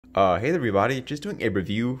Hey there everybody, just doing a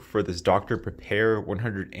review for this Dr. Prepare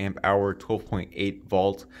 100 amp hour 12.8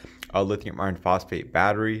 volt lithium iron phosphate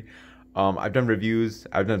battery. I've done reviews,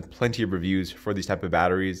 I've done plenty of reviews for these type of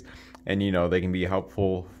batteries, and they can be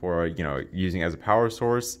helpful for using as a power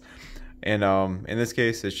source. And in this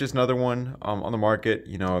case, it's just another one on the market.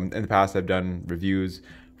 In the past I've done reviews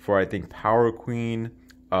for, I think, Power Queen,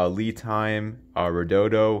 Lead Time,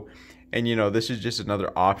 Redodo. And this is just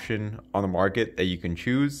another option on the market that you can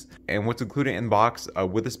choose. And what's included in the box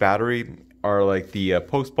with this battery are like the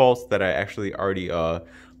post pulse that I actually already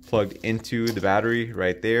plugged into the battery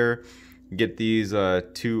right there. You get these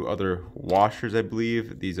two other washers, I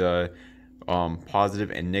believe. These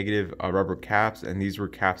positive and negative rubber caps, and these were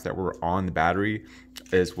caps that were on the battery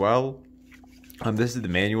as well. This is the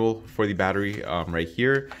manual for the battery right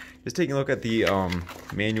here. Just taking a look at the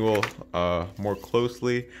manual more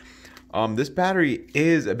closely. This battery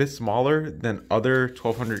is a bit smaller than other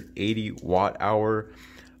 1280 watt hour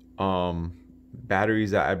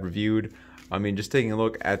batteries that I've reviewed. I mean, just taking a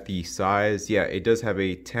look at the size, yeah, it does have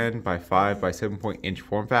a 10 by 5 by 7-inch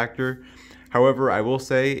form factor. However, I will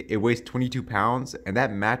say it weighs 22 pounds, and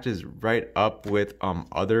that matches right up with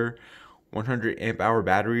other 100 amp hour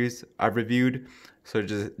batteries I've reviewed. So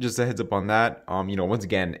just a heads up on that. Once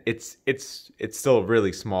again, it's still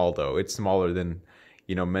really small though. It's smaller than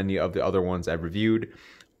many of the other ones I've reviewed.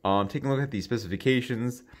 Taking a look at the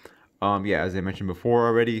specifications, yeah, as I mentioned before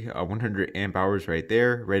already, 100 amp hours right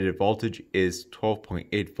there. Rated voltage is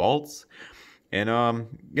 12.8 volts. And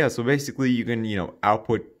yeah, so basically you can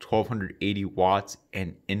output 1280 watts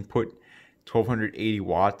and input 1280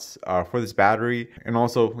 watts for this battery. And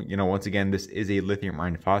also, once again, this is a lithium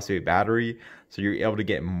iron phosphate battery, so you're able to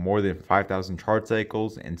get more than 5,000 charge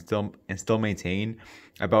cycles and still maintain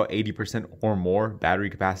about 80% or more battery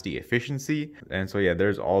capacity efficiency. And so yeah,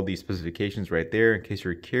 there's all these specifications right there in case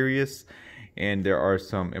you're curious. And there are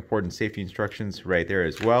some important safety instructions right there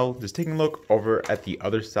as well. Just taking a look over at the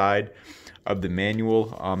other side of the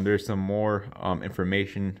manual, there's some more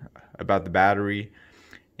information about the battery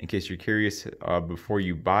in case you're curious before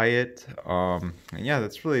you buy it. And yeah,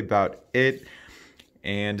 that's really about it.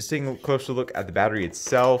 And just taking a closer look at the battery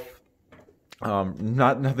itself,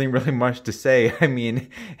 nothing really much to say. I mean,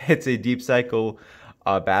 it's a deep cycle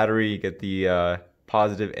battery. You get the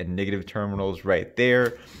positive and negative terminals right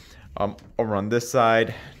there. Over on this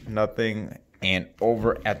side, nothing, and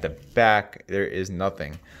over at the back there is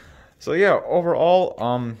nothing. So yeah, overall,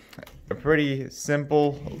 a pretty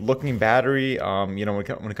simple looking battery. When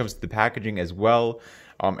it comes to the packaging as well,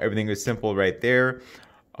 everything is simple right there.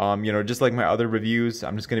 Just like my other reviews,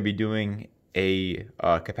 I'm just going to be doing a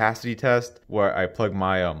capacity test where I plug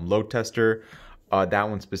my load tester, that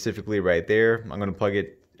one specifically right there. I'm going to plug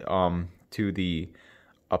it to the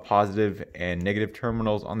positive and negative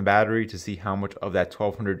terminals on the battery to see how much of that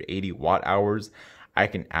 1280 watt hours I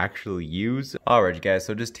can actually use. Alright guys,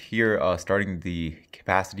 so just here starting the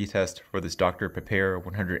capacity test for this Dr. Prepare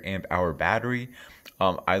 100 amp hour battery.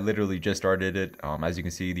 I literally just started it. As you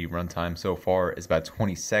can see, the runtime so far is about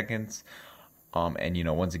 20 seconds.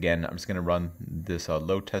 And once again, I'm just going to run this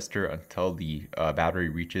load tester until the battery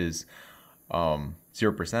reaches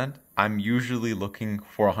 0%. I'm usually looking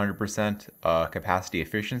for 100% capacity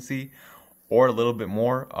efficiency, or a little bit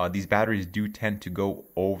more. These batteries do tend to go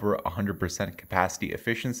over 100% capacity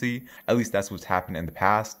efficiency. At least that's what's happened in the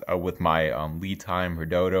past with my Lead Time,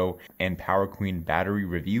 Redodo, and Power Queen battery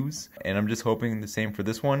reviews. And I'm just hoping the same for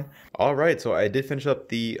this one. All right, so I did finish up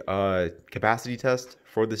the capacity test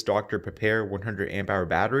for this Dr. Prepare 100 amp hour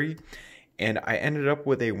battery. And I ended up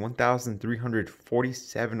with a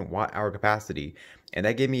 1,347 watt hour capacity. And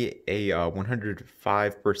that gave me a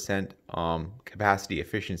 105% capacity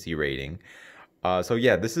efficiency rating. So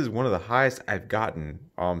yeah, this is one of the highest I've gotten.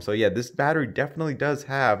 So yeah, this battery definitely does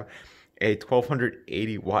have a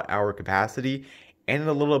 1,280 watt hour capacity and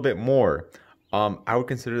a little bit more. I would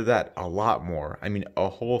consider that a lot more. I mean, a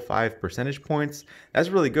whole 5 percentage points. That's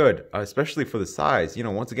really good, especially for the size.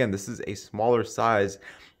 Once again, this is a smaller size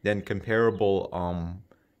than comparable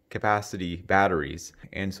capacity batteries.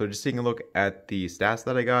 And so just taking a look at the stats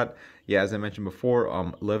that I got, yeah, as I mentioned before,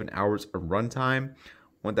 11 hours of runtime,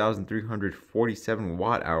 1,347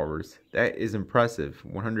 watt hours. That is impressive.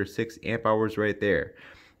 106 amp hours right there.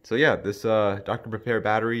 So yeah, this Dr. Prepare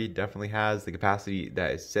battery definitely has the capacity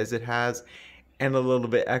that it says it has, and a little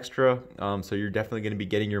bit extra. So you're definitely going to be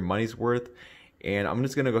getting your money's worth. and I'm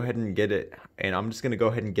just gonna go ahead and get it,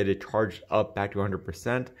 charged up back to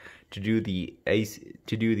 100% to do the AC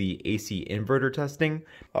inverter testing.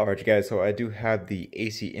 All right, you guys. So I do have the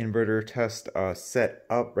AC inverter test set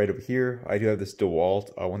up right over here. I do have this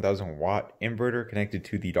DeWalt 1000 watt inverter connected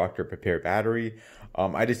to the Dr. Prepare battery.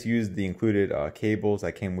 I just used the included cables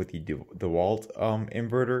that came with the DeWalt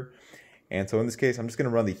inverter, and so in this case, I'm just gonna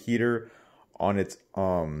run the heater on its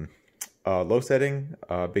low setting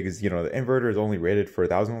because, you know, the inverter is only rated for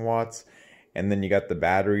 1000 watts, and then you got the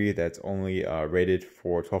battery that's only rated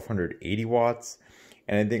for 1280 watts.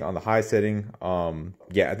 And I think on the high setting,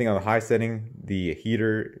 the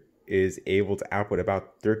heater is able to output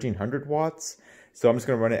about 1300 watts. So I'm just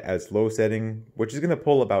going to run it as low setting, which is going to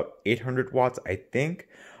pull about 800 watts, I think.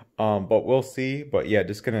 But we'll see. But yeah,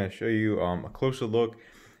 just going to show you a closer look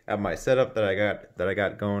at my setup that I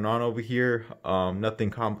got going on over here. Nothing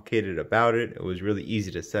complicated about it. It was really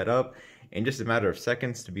easy to set up in just a matter of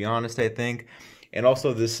seconds, to be honest, I think. And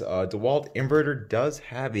also, this DeWalt inverter does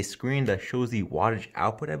have a screen that shows the wattage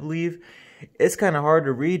output, I believe. It's kind of hard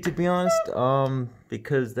to read, to be honest,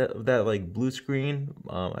 because that like blue screen,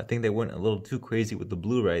 I think they went a little too crazy with the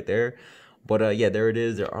blue right there. But yeah, there it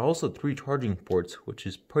is. There are also 3 charging ports, which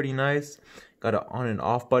is pretty nice. Got an on and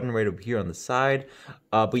off button right over here on the side.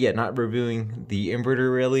 But yeah, not reviewing the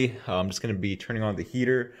inverter really. I'm just gonna be turning on the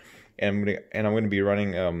heater, and I'm gonna be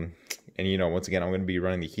running and you know, once again, I'm gonna be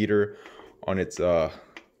running the heater on its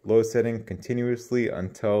low setting continuously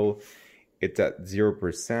until it's at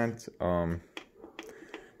 0%.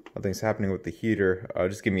 Nothing's happening with the heater.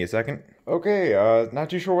 Just give me a second. Okay, not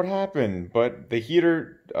too sure what happened, but the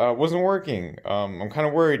heater wasn't working. I'm kind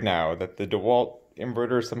of worried now that the DeWalt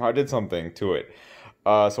inverter somehow did something to it.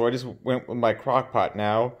 So I just went with my crock pot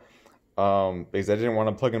now, because I didn't want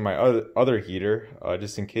to plug in my other heater,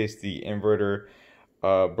 just in case the inverter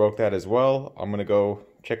broke that as well. I'm gonna go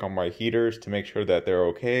check on my heaters to make sure that they're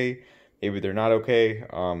okay. Maybe they're not okay,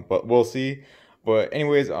 but we'll see. But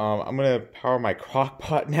anyways, I'm gonna power my crock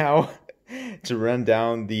pot now to run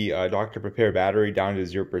down the Dr. Prepare battery down to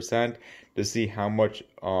 0% to see how much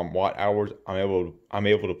watt hours I'm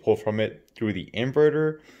able to pull from it through the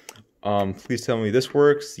inverter. Please tell me this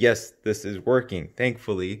works. Yes, this is working.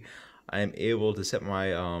 Thankfully, I am able to set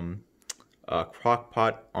my crock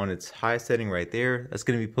pot on its high setting right there. That's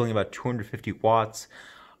going to be pulling about 250 watts.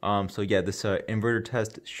 So yeah, this inverter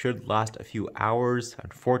test should last a few hours.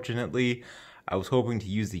 Unfortunately, I was hoping to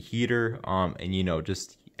use the heater and, you know,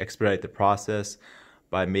 just expedite the process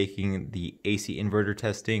by making the AC inverter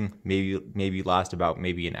testing maybe last about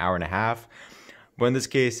an hour and a half. But in this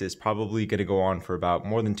case, it's probably going to go on for about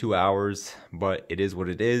more than 2 hours, but it is what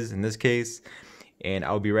it is in this case. And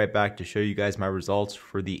I'll be right back to show you guys my results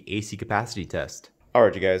for the AC capacity test.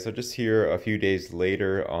 Alright, you guys, so just here a few days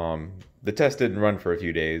later, the test didn't run for a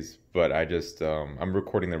few days, but I'm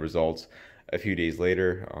recording the results a few days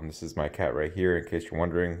later. This is my cat right here, in case you're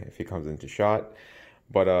wondering if he comes into shot.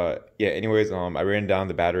 But yeah, anyways, I ran down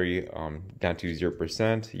the battery down to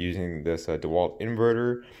 0% using this DeWalt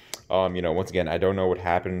inverter. You know, once again, I don't know what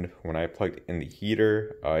happened when I plugged in the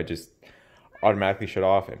heater. It just automatically shut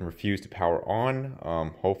off and refused to power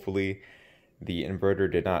on. Hopefully the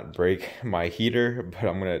inverter did not break my heater, but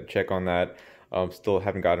I'm gonna check on that. Still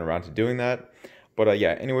haven't gotten around to doing that. But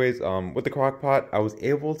yeah, anyways, with the crock pot, I was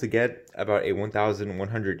able to get about a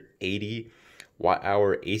 1180 watt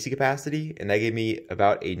hour AC capacity, and that gave me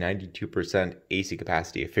about a 92% AC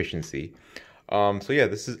capacity efficiency. So yeah,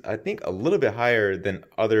 this is, I think, a little bit higher than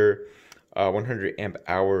other 100 amp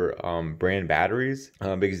hour brand batteries,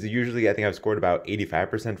 because usually I think I've scored about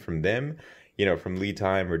 85% from them, you know, from Lead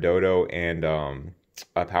Time, Redodo, and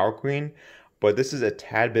Power Queen. But this is a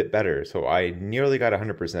tad bit better, so I nearly got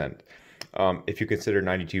 100%. If you consider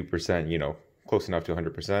 92%, you know, close enough to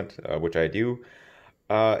 100%, which I do.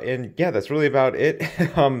 And yeah, that's really about it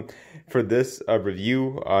for this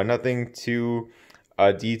review. Nothing too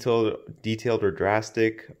detailed or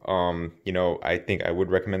drastic. You know, I think I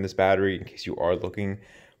would recommend this battery in case you are looking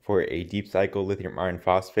for a deep cycle lithium iron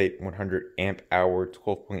phosphate 100 amp hour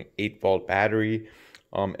 12.8 volt battery.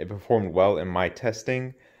 It performed well in my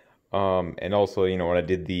testing. And also, you know, when I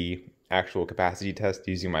did the actual capacity test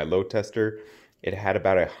using my load tester, it had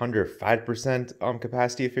about 105%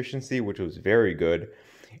 capacity efficiency, which was very good.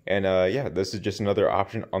 And yeah, this is just another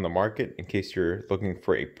option on the market in case you're looking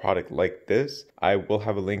for a product like this. I will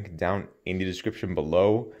have a link down in the description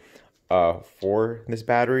below for this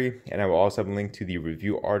battery, and I will also have a link to the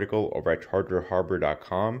review article over at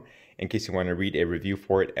chargerharbor.com in case you want to read a review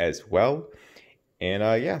for it as well. And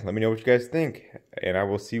yeah, let me know what you guys think, and I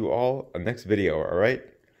will see you all in the next video. All right,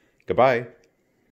 goodbye.